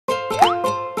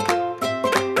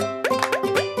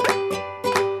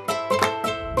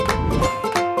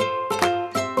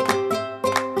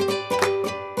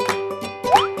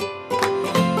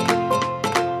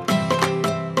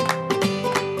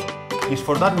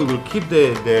for that we will keep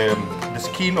the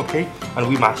skin, okay, and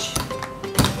we mash.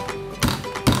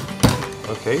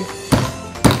 Okay.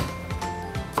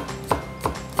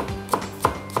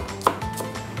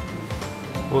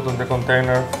 Put on the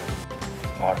container.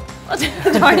 More.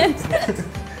 Darn it.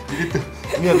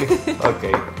 Nearly.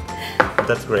 Okay.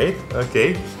 That's great.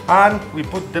 Okay. And we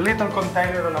put the little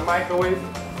container on a microwave.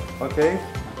 Okay.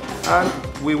 And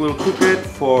we will cook it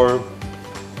for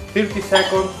 30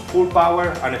 seconds, full power,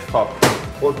 and stop.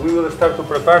 But we will start to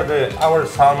prepare our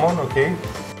salmon. Okay.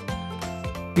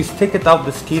 Just take it out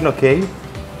the skin. Okay.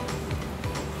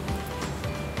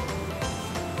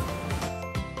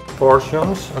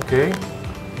 Portions. Okay.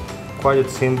 Quite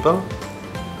simple.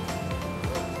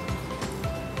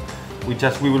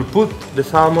 We will put the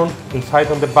salmon inside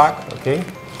on the back, okay,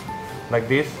 like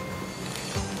this.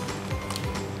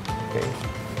 Okay.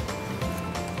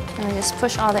 And just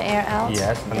push all the air out.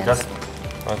 Yes, and just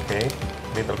okay,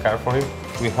 little carefully.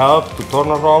 We have to turn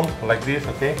around like this,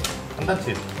 okay, and that's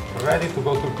it. Ready to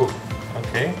go to cook.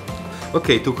 Okay.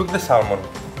 Okay, to cook the salmon,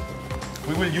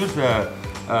 we will use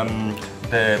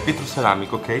the vitro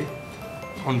ceramic, okay,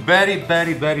 on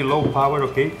very low power,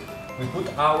 okay. We put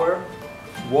our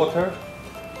water,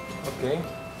 okay,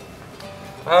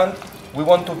 and we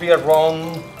want to be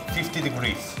around 50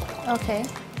 degrees. Okay.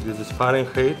 This is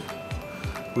Fahrenheit.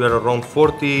 We are around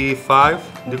 45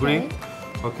 degrees.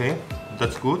 Okay,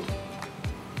 that's good.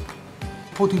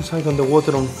 Put inside on the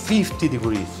water on 50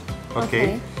 degrees.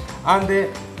 Okay, and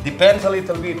depends a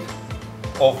little bit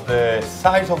of the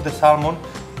size of the salmon,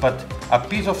 but a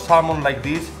piece of salmon like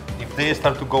this, if they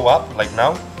start to go up, like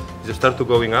now, they start to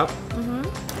going up.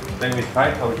 Let me try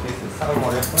how it is the salmon.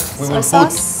 We will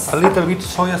put a little bit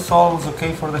soy sauce,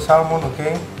 okay, for the salmon,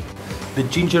 okay. The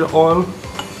ginger oil,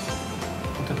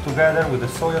 put it together with the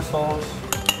soy sauce.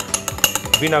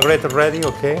 Vinaigrette ready,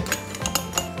 okay.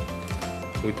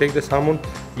 We take the salmon.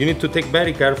 You need to take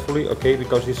very carefully, okay,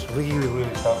 because it's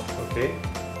really soft, okay.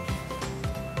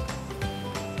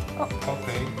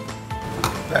 Okay.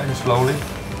 Very slowly.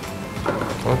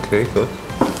 Okay, good.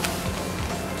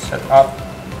 Set up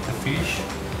the fish.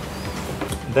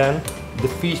 Then the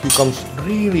fish becomes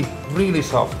really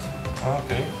soft.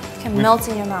 Okay. It can melt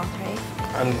in your mouth, right?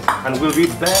 And will be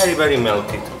very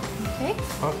melted. Okay.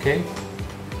 Okay.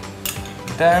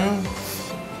 Then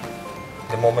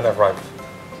the moment arrives.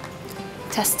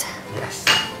 Test. Yes.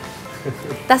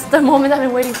 That's the moment I've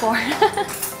been waiting for.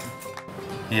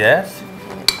 Yes.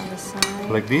 Put it on the side.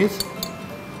 Like this.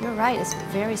 You're right, it's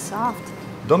very soft.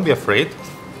 Don't be afraid.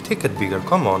 Take it bigger,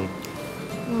 come on.